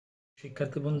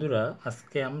শিক্ষার্থী বন্ধুরা,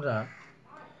 আজকে আমরা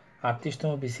 38তম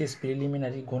বিসিএস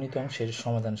প্রিলিমিনারি গণিত অংশের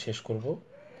সমাধান শেষ করব।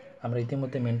 আমরা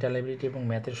ইতিমধ্যে মেন্টাল অ্যাবিলিটি এবং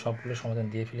ম্যাথের সবগুলো সমাধান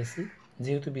দিয়ে ফেলেছি।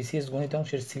 যেহেতু বিসিএস গণিত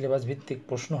অংশের সিলেবাস ভিত্তিক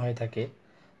প্রশ্ন হয়ে থাকে,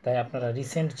 তাই আপনারা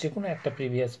রিসেন্ট যে কোনো একটা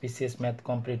প্রিভিয়াস বিসিএস ম্যাথ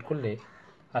কমপ্লিট করলে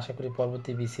আশা করি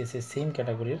পরবর্তী বিসিএসের সেম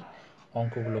ক্যাটাগরির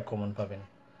অঙ্কগুলো কমন পাবেন।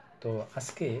 তো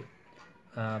আজকে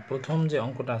প্রথম যে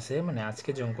অঙ্কটা আছে, মানে আজকে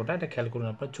যে অঙ্কটা, এটা খেয়াল করুন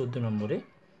আপনার 14 নম্বরে।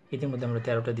 ইতিমধ্যে আমরা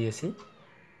 13টা দিয়েছি।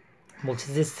 বলছে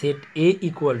যে set A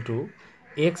equal to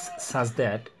x such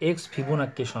that x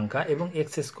Fibonacci সংখ্যা এবং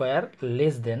এক্স স্কোয়ার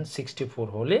লেস দেন 64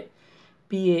 হলে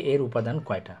পিএ এর উপাদান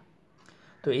কয়টা।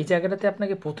 তো এই জায়গাটাতে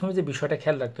আপনাকে প্রথমে যে বিষয়টা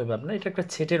খেয়াল রাখতে হবে, আপনার এটা একটা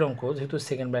সেটের অঙ্ক, যেহেতু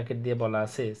সেকেন্ড ব্র্যাকেট দিয়ে বলা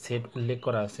আছে, সেট উল্লেখ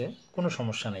করা আছে, কোনো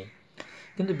সমস্যা নেই।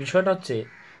 কিন্তু বিষয়টা হচ্ছে,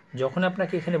 যখন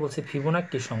আপনাকে এখানে বলছে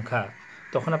ফিবোনাক্কি সংখ্যা,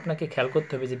 তখন আপনাকে খেয়াল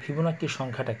করতে হবে যে ফিবোনাক্কি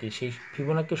সংখ্যাটা কি, সেই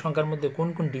ফিবোনাক্কি সংখ্যার মধ্যে কোন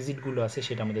কোন ডিজিটগুলো আছে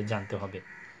সেটা আমাদের জানতে হবে।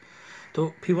 তো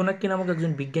ফিবোনাক্কি নামক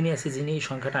একজন বিজ্ঞানী আছে, যিনি এই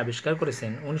সংখ্যাটা আবিষ্কার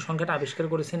করেছেন। উনি সংখ্যাটা আবিষ্কার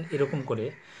করেছেন এরকম করে,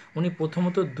 উনি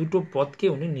প্রথমত দুটো পদকে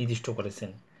উনি নির্দিষ্ট করেছেন,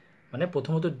 মানে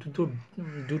প্রথমত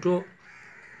দুটো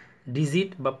ডিজিট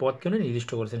বা পদকে উনি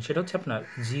নির্দিষ্ট করেছেন। সেটা হচ্ছে আপনার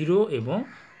 0 এবং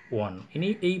 1। ইনি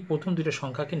এই প্রথম দুটো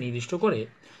সংখ্যাকে নির্দিষ্ট করে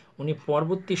উনি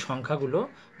পরবর্তী সংখ্যাগুলো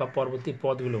বা পরবর্তী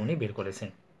পদগুলো উনি বের করেছেন।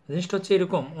 জিনিসটা হচ্ছে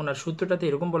এরকম, ওনার সূত্রটাতে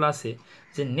এরকম বলা আছে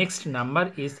যে next number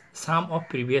is some of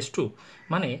previous two,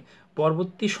 মানে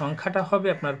পরবর্তী সংখ্যাটা হবে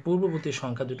আপনার পূর্ববর্তী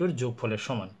সংখ্যা দুটোর যোগফলের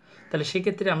সমান। তাহলে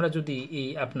সেক্ষেত্রে আমরা যদি এই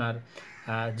আপনার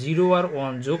 0 আর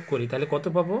 1 যোগ করি, তাহলে কত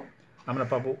পাবো? আমরা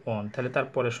পাবো 1, তাহলে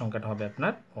তারপরের সংখ্যাটা হবে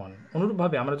আপনার 1।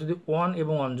 অনুরূপভাবে আমরা যদি 1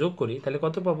 এবং 1 যোগ করি, তাহলে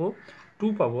কত পাবো? 2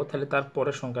 পাবো, তাহলে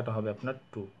তারপরের সংখ্যাটা হবে আপনার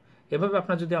 2। এভাবে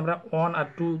আপনার যদি আমরা 1 আর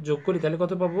 2 যোগ করি, তাহলে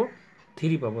কত পাবো?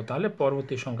 3 পাবো, তাহলে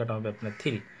পরবর্তী সংখ্যাটা হবে আপনার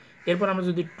 3। এরপর আমরা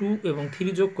যদি 2 এবং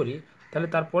 3 যোগ করি, তাহলে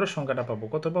তারপরের সংখ্যাটা পাবো,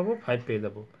 কত পাবো? 5 পেয়ে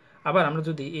যাবো। আবার আমরা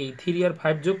যদি এই 3 আর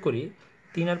 5 যোগ করি,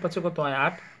 3 আর 5 কত হয়?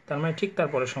 8, তার মানে ঠিক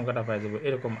তারপরের সংখ্যাটা পেয়ে যাবো,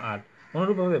 এরকম 8।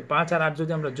 অনুরূপভাবে 5 আর 8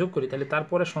 যদি আমরা যোগ করি, তাহলে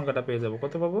তারপরের সংখ্যাটা পেয়ে যাবো,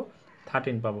 কত পাবো?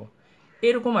 13 পাবো।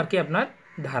 এরকম আর কি আপনার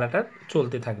ধারাটা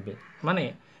চলতে থাকবে। মানে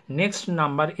next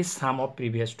number is some of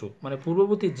previous two, মানে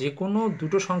পূর্ববর্তী যে কোনো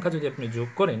দুটো সংখ্যা যদি আপনি যোগ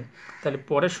করেন, তাহলে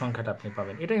পরের সংখ্যাটা আপনি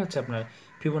পাবেন। এটাই হচ্ছে আপনার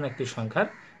ফিবোনাক্কি সংখ্যার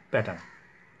প্যাটার্ন।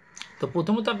 তো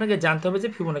প্রথমত আপনাকে জানতে হবে যে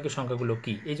ফিবোনাক্কি সংখ্যাগুলো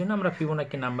কী। এই জন্য আমরা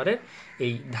ফিবোনাক্কি নাম্বারের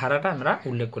এই ধারাটা আমরা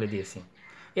উল্লেখ করে দিয়েছি।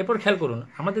 এরপর খেয়াল করুন,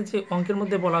 আমাদের যে অঙ্কের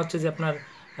মধ্যে বলা হচ্ছে যে আপনার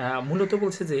মূলত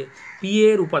বলছে যে পি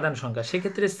এর উপাদান সংখ্যা,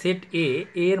 সেক্ষেত্রে সেট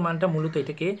এর মানটা মূলত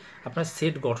এটাকে আপনার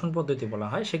সেট গঠন পদ্ধতি বলা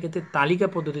হয়। সেক্ষেত্রে তালিকা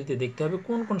পদ্ধতিতে দেখতে হবে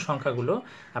কোন কোন সংখ্যাগুলো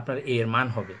আপনার এর মান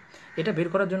হবে। এটা বের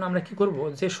করার জন্য আমরা কি করব,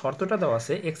 যে শর্তটা দেওয়া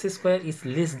আছে x square is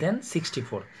less than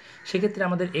 64, সেক্ষেত্রে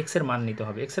আমাদের এক্সের মান নিতে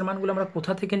হবে। এক্সের মানগুলো আমরা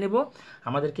কোথা থেকে নেব?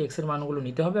 আমাদেরকে এক্সের মানগুলো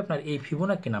নিতে হবে আপনার এই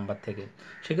ফিবোনাক্কি নাম্বার থেকে।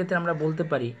 সেক্ষেত্রে আমরা বলতে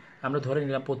পারি, আমরা ধরে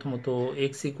নিলাম প্রথমত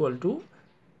এক্স ইকুয়াল টু,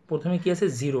 প্রথমে কী আছে?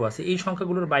 0 আছে। এই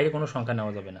সংখ্যাগুলোর বাইরে কোনো সংখ্যা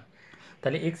নেওয়া যাবে না।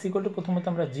 তাহলে এক্স ইকুয়াল টু প্রথমত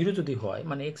আমরা 0 যদি হয়,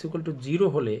 মানে এক্স ইকুয়াল টু 0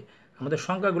 হলে আমাদের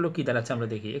সংখ্যাগুলো কী দাঁড়াচ্ছে আমরা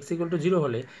দেখি। এক্স ইকুয়াল টু 0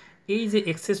 হলে এই যে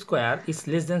x square is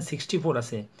less than 64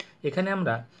 আছে, এখানে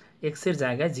আমরা এক্সের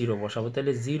জায়গায় 0 বসাবো।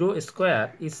 তাহলে 0 স্কোয়ার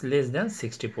ইজ লেস দ্যান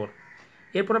 64।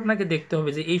 এরপর আপনাকে দেখতে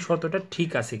হবে যে এই শর্তটা ঠিক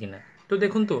আছে কিনা। তো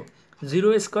দেখুন তো, 0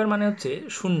 স্কোয়ার মানে হচ্ছে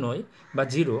 0 বা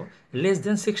 0, লেস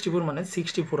দেন 64 মানে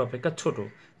 64 অপেক্ষা ছোট,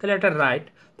 তাহলে এটা রাইট।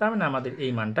 তার মানে আমাদের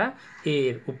এই মানটা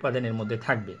এর উপাদানের মধ্যে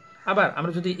থাকবে। আবার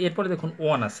আমরা যদি এরপরে দেখুন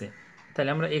 1 আছে, তাহলে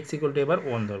আমরা এক্স ইকুয়াল টু এবার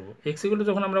 1 ধরবো। এক্স ইকুয়াল টু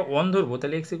যখন আমরা 1 ধরবো,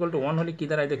 তাহলে এক্স ইকুয়াল টু 1 হলে কী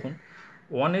দাঁড়ায় দেখুন,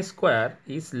 1 স্কোয়ার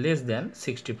ইজ লেস দেন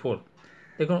 64।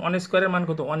 দেখুন 1 স্কোয়ারের মান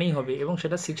কত? 1ই হবে, এবং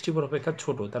সেটা 64 অপেক্ষা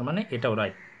ছোট, তার মানে এটাও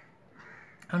রাইট।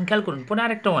 এখন খেয়াল করুন, পরে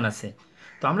আরেকটা 1 আছে।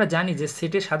 তো আমরা জানি যে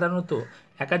সেটে সাধারণত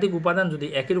একাধিক উপাদান যদি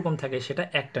একই রকম থাকে, সেটা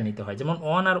একটা নিতে হয়। যেমন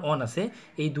 1 আর 1 আছে,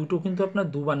 এই দুটো কিন্তু আপনার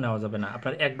দুবার নেওয়া যাবে না,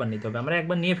 আপনার একবার নিতে হবে। আমরা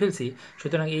একবার নিয়ে ফেলছি,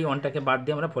 সুতরাং এই 1টাকে বাদ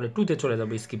দিয়ে আমরা পরে 2তে চলে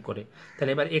যাবো স্কিপ করে।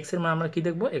 তাহলে এবার এক্সের মান আমরা কী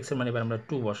দেখবো? এক্সের মান এবার আমরা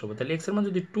 2 বসাবো। তাহলে এক্সের মান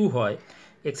যদি 2 হয়,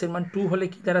 এক্সের মান 2 হলে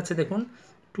কী দাঁড়াচ্ছে দেখুন,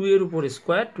 2 এর উপর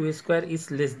square, 2 square is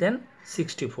less than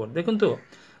 64। দেখুন তো,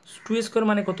 2 স্কোয়ার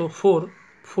মানে কত? 4।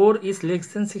 4 ইজ লেস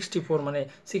দেন 64, মানে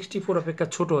 64 অপেক্ষা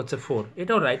ছোট হচ্ছে 4,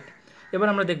 এটাও রাইট। এবার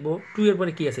আমরা দেখব 2 এর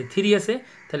পরে কী আছে? 3 আছে।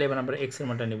 তাহলে এবার আমরা এক্সের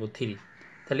মানটা নেব 3।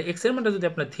 তাহলে এক্সের মানটা যদি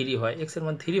আপনার 3 হয়, এক্সের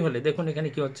মান 3 হলে দেখুন এখানে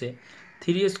কী হচ্ছে,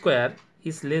 3 স্কোয়ার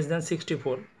ইজ লেস দ্যান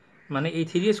 64, মানে এই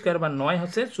 3 স্কোয়ার বা 9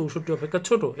 হচ্ছে 64 অপেক্ষা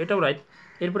ছোট, এটাও রাইট।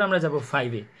 এরপর আমরা যাব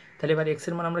 5-এ। তাহলে এবার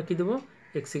এক্সের মান আমরা কী দেবো?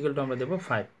 এক্স ইকুয়াল টু আমরা দেবো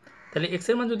 5। তাহলে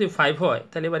এক্সের মান যদি 5 হয়,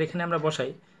 তাহলে এবার এখানে আমরা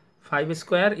বসাই 5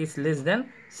 স্কোয়ার ইজ লেস দ্যান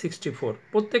 64।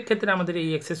 প্রত্যেক ক্ষেত্রে আমাদের এই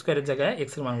এক্স স্কোয়ারের জায়গায়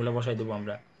এক্সের মানগুলো বসাই দেবো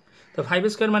আমরা। তো 5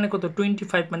 স্কোয়ার মানে কত?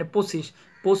 25, মানে 25।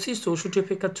 25 64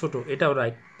 অপেক্ষা ছোটো, এটাও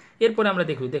রাইট। এরপরে আমরা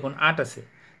দেখুন 8 আছে।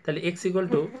 তাহলে x equal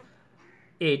to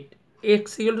 8।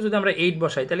 X equal to যদি আমরা 8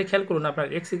 বসাই, তাহলে খেয়াল করুন আপনার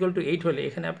এক্স ইকুয়াল টু 8 হলে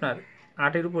এখানে আপনার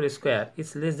 8 উপর স্কোয়ার ইজ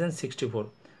লেস দেন 64।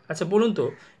 আচ্ছা বলুন তো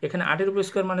এখানে 8 উপর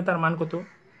স্কোয়ার মানে তার মান কত?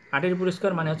 8 উপর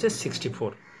স্কোয়ার মানে হচ্ছে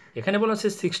 64। এখানে বলা হচ্ছে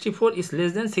 64 ইজ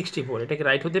লেস দেন 64। এটা কি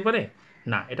রাইট হতে পারে?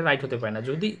 না, এটা রাইট হতে পারে না।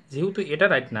 যেহেতু এটা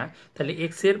রাইট না, তাহলে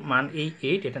এক্সের মান এই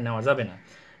 8, এটা নেওয়া যাবে না।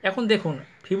 এখন দেখুন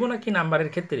ফিবোনাকি নাম্বারের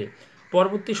ক্ষেত্রে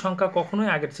পরবর্তী সংখ্যা কখনোই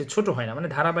আগের চেয়ে ছোটো হয় না, মানে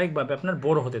ধারাবাহিকভাবে আপনার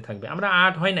বড় হতে থাকবে। আমরা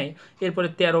 8 হয় নাই, এরপরে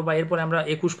 13 বা এরপরে আমরা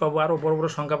 21 পাবো, আরও বড় বড়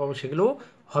সংখ্যা পাবো, সেগুলোও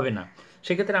হবে না।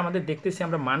 সেক্ষেত্রে আমাদের দেখতেছি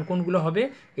আমরা মান কোনগুলো হবে,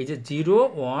 এই যে 0,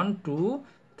 1, 2,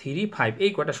 3, 5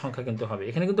 এই কটা সংখ্যা কিন্তু হবে।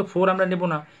 এখানে কিন্তু 4 আমরা নেব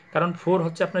না, কারণ 4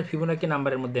 হচ্ছে আপনার ফিবোনাকি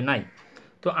নাম্বারের মধ্যে নাই।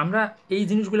 তো আমরা এই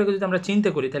জিনিসগুলোকে যদি আমরা চিন্তা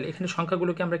করি, তাহলে এখানে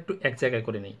সংখ্যাগুলোকে আমরা একটু এক জায়গায়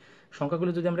করে নিই।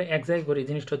 সংখ্যাগুলো যদি আমরা এক জায়গায় করি,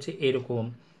 জিনিসটা হচ্ছে এরকম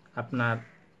আপনার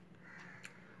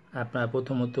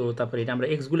প্রথমত, তারপরে এটা আমরা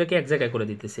এক্সগুলোকে এক জায়গায় করে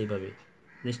দিতেছি এইভাবে,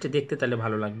 জিনিসটা দেখতে তাহলে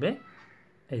ভালো লাগবে।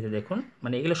 এই যে দেখুন,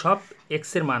 মানে এগুলো সব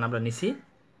এক্সের মান আমরা নিছি।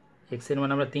 এক্সের মান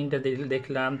আমরা 3টা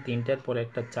দেখলাম, 3টার পরে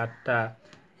একটা 4টা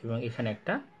এবং এখানে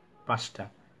একটা 5টা।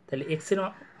 তাহলে এক্সের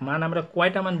মান আমরা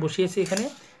কয়টা মান বসিয়েছি এখানে?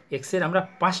 এক্সের আমরা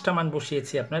 5টা মান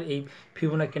বসিয়েছি আপনার এই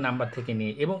ফিবোনাকি নাম্বার থেকে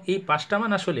নিয়ে, এবং এই 5টা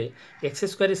মান আসলে x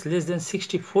square is less than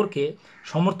 64কে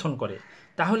সমর্থন করে।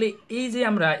 তাহলে এই যে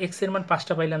আমরা এক্সের মান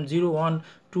 5টা পাইলাম, 0, 1,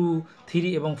 2,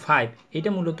 3 এবং 5, এটা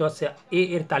মূলত আছে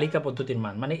এর তালিকা পদ্ধতির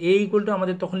মান। মানে এই ইকুয়ালটা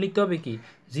আমাদের তখন লিখতে হবে কি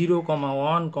 0,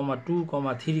 1, 2,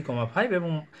 3, 5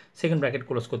 এবং সেকেন্ড ব্র্যাকেট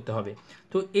ক্লোজ করতে হবে।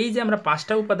 তো এই যে আমরা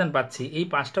 5টা উপাদান পাচ্ছি, এই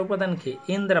 5টা উপাদানকে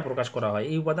এন দ্বারা প্রকাশ করা হয়।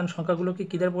 এই উপাদান সংখ্যাগুলোকে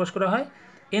কী দ্বারা প্রকাশ করা হয়?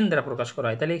 এন দ্বারা প্রকাশ করা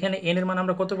হয়। তাহলে এখানে এন এর মান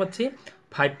আমরা কত পাচ্ছি?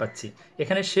 5 পাচ্ছি।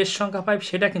 এখানে শেষ সংখ্যা 5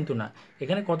 সেটা কিন্তু না,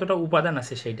 এখানে কতটা উপাদান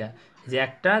আছে সেইটা, যে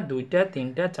 1টা 2টা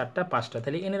 3টা 4টা 5টা,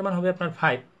 তাহলে এন এর মান হবে আপনার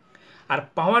 5। আর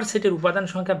পাওয়ার সেটের উপাদান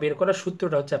সংখ্যা বের করার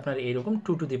সূত্রটা হচ্ছে আপনার এইরকম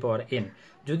 2 টু দি পাওয়ার n।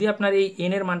 যদি আপনার এই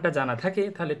n এর মানটা জানা থাকে,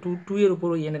 তাহলে 2 এর উপর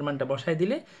ওই n এর মানটা বসাই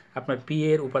দিলে আপনার p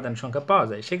এর উপাদান সংখ্যা পাওয়া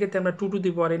যায়। সেক্ষেত্রে আমরা 2 টু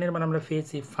দি পাওয়ার n এর মান আমরা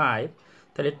পেয়েছি 5।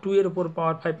 তাহলে 2 এর উপর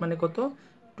পাওয়ার 5 মানে কত?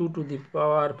 2 টু দি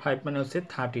পাওয়ার 5 মানে হচ্ছে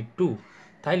 32।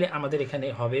 তাইলে আমাদের এখানে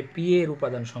হবে p এর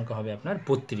উপাদান সংখ্যা হবে আপনার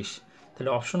 32। তাহলে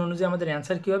অপশন অনুযায়ী আমাদের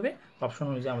অ্যান্সার কী হবে? অপশন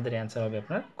অনুযায়ী আমাদের অ্যান্সার হবে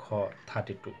আপনার খ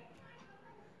 32।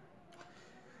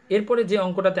 এরপরে যে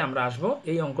অঙ্কটাতে আমরা আসব,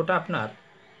 এই অঙ্কটা আপনার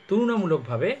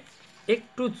তুলনামূলকভাবে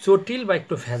একটু জটিল বা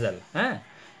একটু ভেজাল, হ্যাঁ,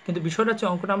 কিন্তু বিষয়টা হচ্ছে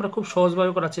অঙ্কটা আমরা খুব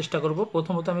সহজভাবে করার চেষ্টা করব।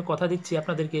 প্রথমত আমি কথা দিচ্ছি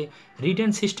আপনাদেরকে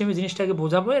রিটেন সিস্টেমে জিনিসটাকে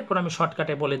বোঝাবো, এরপর আমি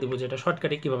শর্টকাটে বলে দেবো যে এটা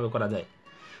শর্টকাটে কীভাবে করা যায়।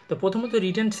 তো প্রথমত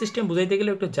রিটেন সিস্টেম বুঝাইতে গেলে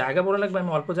একটু জায়গা বড় লাগবে।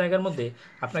 আমি অল্প জায়গার মধ্যে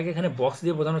আপনাকে এখানে বক্স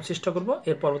দিয়ে বোঝানোর চেষ্টা করব,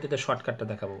 এর পরবর্তীতে শর্টকাটটা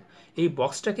দেখাবো। এই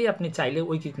বক্সটাকেই আপনি চাইলে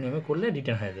ঐকিক নিয়মে করলে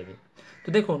রিটেন হয়ে যাবে। তো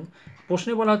দেখুন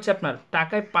প্রশ্নে বলা হচ্ছে আপনার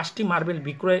টাকায় 5টি মার্বেল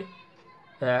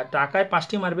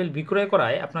বিক্রয়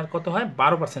করায় আপনার কত হয়?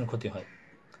 12% ক্ষতি হয়।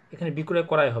 এখানে বিক্রয়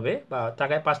করাই হবে, বা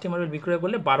টাকায় 5টি মার্বেল বিক্রয়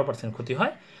করলে 12% ক্ষতি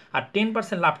হয়। আর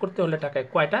 10% লাভ করতে হলে টাকায়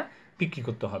কয়টা বিক্রি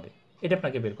করতে হবে, এটা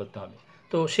আপনাকে বের করতে হবে।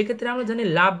 তো সেক্ষেত্রে আমরা জানি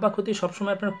লাভ বা ক্ষতি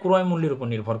সবসময় আপনার ক্রয় মূল্যের উপর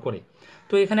নির্ভর করে।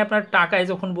 তো এখানে আপনার টাকায়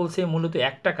যখন বলছে মূলত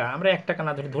 1 টাকা, আমরা 1 টাকা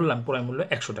না ধরে ধরলাম ক্রয় মূল্য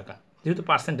 100 টাকা, যেহেতু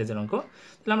পার্সেন্টেজের অঙ্ক,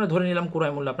 তাহলে আমরা ধরে নিলাম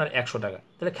ক্রয় মূল্য আপনার 100 টাকা।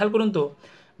 তাহলে খেয়াল করুন তো,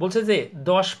 বলছে যে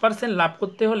 10% লাভ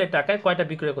করতে হলে টাকায় কয়টা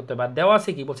বিক্রয় করতে হবে, আর দেওয়া আছে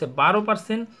কি বলছে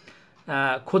 12%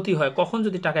 ক্ষতি হয় কখন?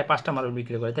 যদি টাকায় 5টা মার্বেল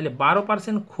বিক্রি করে। তাহলে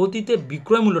 12% ক্ষতিতে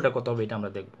বিক্রয় মূল্যটা কত হবে এটা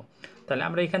আমরা দেখব। তাহলে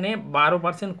আমরা এখানে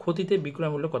 12% ক্ষতিতে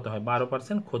বিক্রয় মূল্য কত হয়?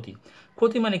 12%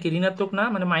 ক্ষতি মানে কি ঋণাত্মক না,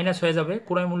 মানে মাইনাস হয়ে যাবে।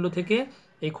 ক্রয় মূল্য থেকে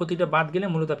এই ক্ষতিটা বাদ গেলে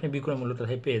মূলত আপনি বিক্রয় মূল্যটা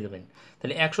পেয়ে যাবেন।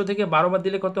 তাহলে 100 থেকে 12 বাদ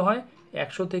দিলে কত হয়?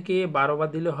 100 থেকে 12 বাদ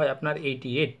দিলে হয় আপনার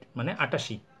 88, মানে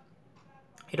 88।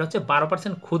 এটা হচ্ছে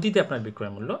 12% ক্ষতিতে আপনার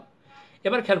বিক্রয় মূল্য।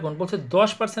 এবার খেয়াল করুন, বলছে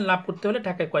 10% লাভ করতে হলে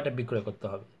টাকায় কয়টা বিক্রয় করতে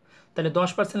হবে। তাহলে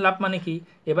 10% লাভ মানে কি?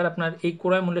 এবার আপনার এই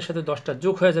ক্রয় মূল্যের সাথে 10টা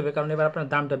যোগ হয়ে যাবে, কারণ এবার আপনার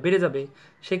দামটা বেড়ে যাবে।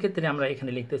 সেক্ষেত্রে আমরা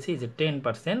এখানে লিখতেছি যে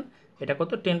 10%, এটা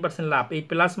কত? 10% লাভ। এই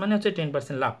প্লাস মানে হচ্ছে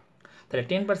 10% লাভ। তাহলে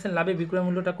 10% লাভে বিক্রয়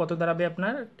মূল্যটা কত দাঁড়াবে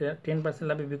আপনার? 10%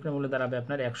 লাভে বিক্রয় মূল্য দাঁড়াবে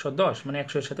আপনার 110, মানে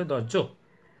 100 এর সাথে 10 যোগ।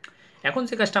 এখন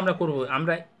যে কাজটা আমরা করব,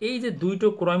 আমরা এই যে দুইটো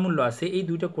ক্রয় মূল্য আছে, এই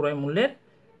দুইটো ক্রয় মূল্যের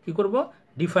কী করব?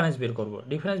 ডিফারেন্স বের করব।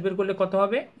 ডিফারেন্স বের করলে কত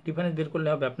হবে? ডিফারেন্স বের করলে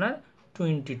হবে আপনার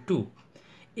 22।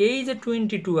 এই যে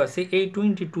 22 আছে, এই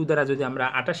 22 দ্বারা যদি আমরা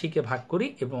 88কে ভাগ করি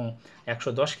এবং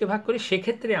 110কে ভাগ করি,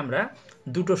 সেক্ষেত্রে আমরা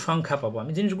দুটো সংখ্যা পাবো।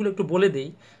 আমি জিনিসগুলো একটু বলে দিই,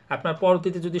 আপনার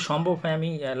পরবর্তীতে যদি সম্ভব হয় আমি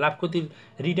লাভ ক্ষতির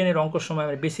রিটেনের অঙ্কের সময়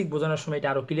বেসিক বোঝানোর সময় এটা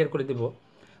আরও ক্লিয়ার করে দেবো।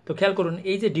 তো খেয়াল করুন,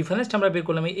 এই যে ডিফারেন্সটা আমরা বের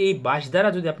করলাম, এই 22 দ্বারা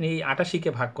যদি আপনি এই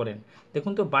 88কে ভাগ করেন,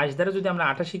 দেখুন তো 22 দ্বারা যদি আমরা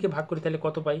 88কে ভাগ করি তাহলে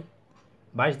কত পাই?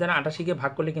 22 দ্বারা 88কে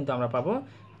ভাগ করলে কিন্তু আমরা পাবো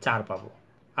 4 পাবো।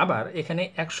 আবার এখানে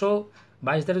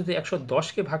 122 দ্বারা যদি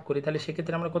 110কে ভাগ করি তাহলে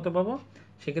সেক্ষেত্রে আমরা কত পাবো?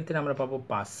 সেক্ষেত্রে আমরা পাবো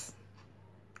 5,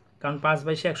 কারণ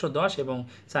 5/22 110 এবং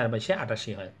 4/22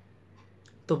 88 হয়।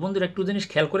 তো বন্ধুরা একটু জিনিস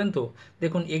খেয়াল করেন তো,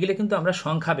 দেখুন এগুলো কিন্তু আমরা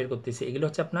সংখ্যা বের করতেছি, এগুলো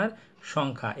হচ্ছে আপনার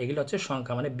সংখ্যা, এগুলো হচ্ছে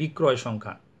সংখ্যা মানে বিক্রয়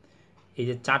সংখ্যা। এই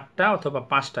যে 4টা অথবা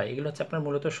 5টা এগুলো হচ্ছে আপনার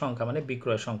মূলত সংখ্যা, মানে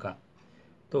বিক্রয় সংখ্যা।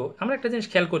 তো আমরা একটা জিনিস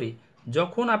খেয়াল করি,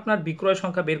 যখন আপনার বিক্রয়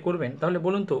সংখ্যা বের করবেন তাহলে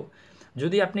বলুন তো,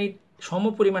 যদি আপনি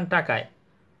সমপরিমাণ টাকায়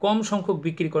কম সংখ্যক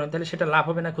বিক্রি করেন তাহলে সেটা লাভ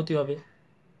হবে না ক্ষতি হবে?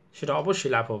 সেটা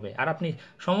অবশ্যই লাভ হবে। আর আপনি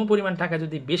সমপরিমাণ টাকা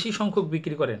যদি বেশি সংখ্যক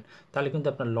বিক্রি করেন তাহলে কিন্তু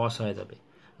আপনার লস হয়ে যাবে।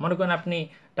 মনে করেন আপনি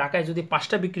টাকায় যদি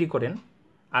 5টা বিক্রি করেন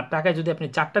আর টাকায় যদি আপনি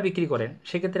 4টা বিক্রি করেন,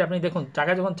 সেক্ষেত্রে আপনি দেখুন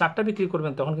টাকায় যখন 4টা বিক্রি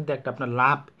করবেন তখন কিন্তু একটা আপনার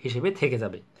লাভ হিসেবে থেকে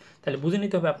যাবে। তাহলে বুঝে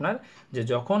নিতে হবে আপনার যে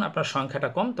যখন আপনার সংখ্যাটা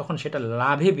কম তখন সেটা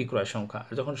লাভে বিক্রয় সংখ্যা,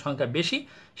 আর যখন সংখ্যা বেশি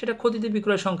সেটা ক্ষতিতে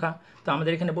বিক্রয় সংখ্যা। তো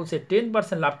আমাদের এখানে বলছে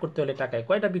 10% লাভ করতে হলে টাকায়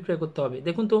কয়টা বিক্রয় করতে হবে।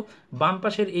 দেখুন তো বাম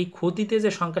পাশের এই ক্ষতিতে যে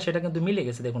সংখ্যা সেটা কিন্তু মিলে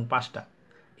গেছে, দেখুন 5টা।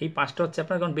 এই 5টা হচ্ছে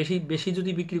আপনার, কারণ বেশি বেশি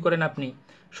যদি বিক্রি করেন আপনি,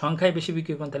 সংখ্যায় বেশি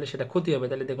বিক্রি করেন তাহলে সেটা ক্ষতি হবে।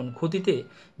 তাহলে দেখুন ক্ষতিতে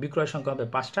বিক্রয় সংখ্যা হবে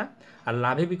 5টা আর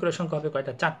লাভে বিক্রয় সংখ্যা হবে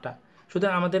কয়টা, 4টা।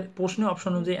 সুতরাং আমাদের প্রশ্নের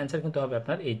অপশন অনুযায়ী অ্যান্সার কিন্তু হবে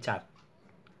আপনার এই 4,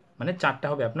 মানে 4টা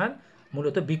হবে আপনার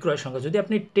মূলত বিক্রয় সংখ্যা যদি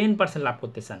আপনি 10% লাভ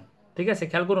করতে চান। ঠিক আছে,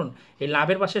 খেয়াল করুন এই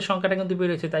লাভের পাশের সংখ্যাটা কিন্তু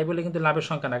বেরিয়েছে, তাই বলে কিন্তু লাভের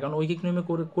সংখ্যা না, কারণ ঐকিক নিয়মে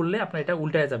করলে আপনার এটা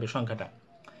উল্টায় যাবে সংখ্যাটা।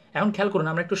 এখন খেয়াল করুন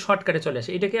আমরা একটু শর্টকাটে চলে আসি,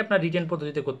 এটাকে আপনার রিটেন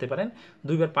পদ্ধতিতে করতে পারেন,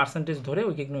 2বার পার্সেন্টেজ ধরে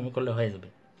ঐকিক নিয়মে করলে হয়ে যাবে।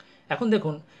 এখন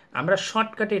দেখুন আমরা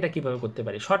শর্টকাটে এটা কীভাবে করতে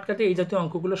পারি। শর্টকাটে এই জাতীয়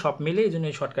অঙ্কগুলো সব মিলে, এই জন্য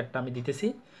এই শর্টকাটটা আমি দিতেছি।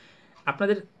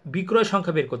 আপনাদের বিক্রয়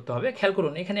সংখ্যা বের করতে হবে। খেয়াল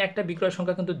করুন এখানে একটা বিক্রয়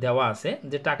সংখ্যা কিন্তু দেওয়া আছে,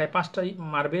 যে টাকায় 5টা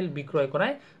মার্বেল বিক্রয়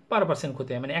করায় 12% ক্ষতি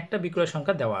হয়, মানে একটা বিক্রয়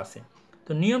সংখ্যা দেওয়া আছে।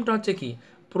 তো নিয়মটা হচ্ছে কি,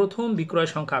 প্রথম বিক্রয়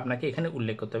সংখ্যা আপনাকে এখানে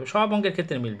উল্লেখ করতে হবে, সব অঙ্কের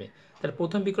ক্ষেত্রে মিলবে। তাহলে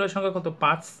প্রথম বিক্রয় সংখ্যা কত,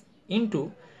 5 ইন্টু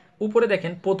উপরে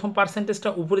দেখেন প্রথম পার্সেন্টেজটা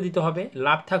উপরে দিতে হবে,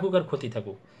 লাভ থাকুক আর ক্ষতি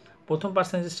থাকুক। প্রথম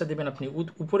পার্সেন্টেজটা দেবেন আপনি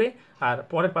উপরে আর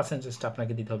পরের পার্সেন্টেজটা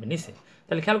আপনাকে দিতে হবে নিচে।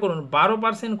 তাহলে খেয়াল করুন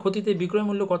 12% ক্ষতিতে বিক্রয়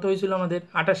মূল্য কত হয়েছিল আমাদের,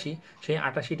 88, সেই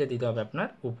 88টা দিতে হবে আপনার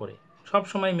উপরে। সব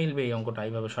সময় মিলবে এই অঙ্কটা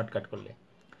এইভাবে শর্টকাট করলে।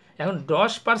 এখন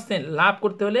 10% লাভ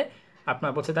করতে হলে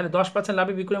আপনার বলছে, তাহলে 10%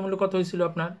 লাভে বিক্রয় মূল্য কত হয়েছিল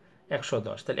আপনার,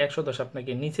 110। তাহলে 110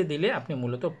 আপনাকে নিচে দিলে আপনি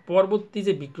মূলত পরবর্তী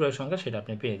যে বিক্রয় সংখ্যা সেটা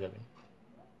আপনি পেয়ে যাবেন।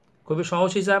 খুবই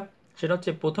সহজ হিসাব, সেটা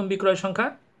হচ্ছে প্রথম বিক্রয় সংখ্যা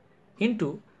ইন্টু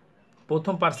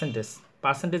প্রথম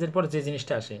পার্সেন্টেজের পর যে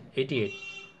জিনিসটা আসে 88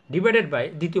 ডিভাইডেড বাই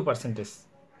দ্বিতীয় পার্সেন্টেজ,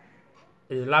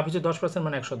 লাভ হচ্ছে 10%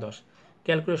 মানে 110।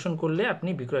 ক্যালকুলেশন করলে আপনি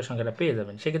বিক্রয় সংখ্যাটা পেয়ে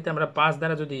যাবেন। সেক্ষেত্রে আমরা 5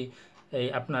 দ্বারা যদি এই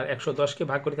আপনার 110কে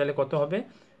ভাগ করি তাহলে কত হবে,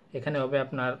 এখানে হবে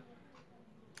আপনার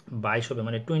 22 হবে,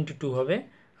 মানে 22 হবে।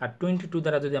 আর 22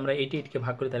 দ্বারা যদি আমরা 88কে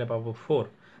ভাগ করি তাহলে পাবো 4।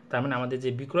 তার মানে আমাদের যে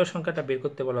বিক্রয় সংখ্যাটা বের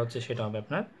করতে বলা হচ্ছে সেটা হবে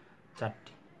আপনার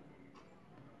 4টি।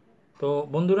 তো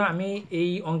বন্ধুরা আমি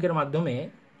এই অঙ্কের মাধ্যমে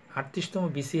 38তম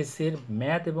বিসিএসের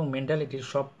ম্যাথ এবং মেন্টালিটির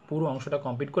সব পুরো অংশটা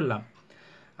কমপ্লিট করলাম।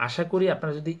 আশা করি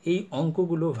আপনারা যদি এই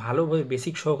অঙ্কগুলো ভালোভাবে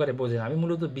বেসিক সহকারে বোঝেন, আমি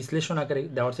মূলত বিশ্লেষণ আকারে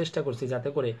দেওয়ার চেষ্টা করছি যাতে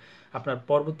করে আপনার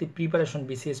পরবর্তী প্রিপারেশন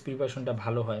বিসিএস প্রিপারেশনটা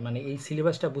ভালো হয়। মানে এই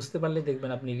সিলেবাসটা বুঝতে পারলে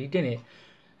দেখবেন আপনি রিটেনে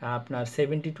আপনার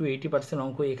 70 to 80%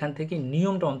 অঙ্ক এখান থেকে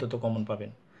নিয়মটা অন্তত কমন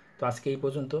পাবেন। তো আজকে এই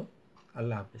পর্যন্ত,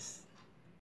 আল্লাহ হাফেজ।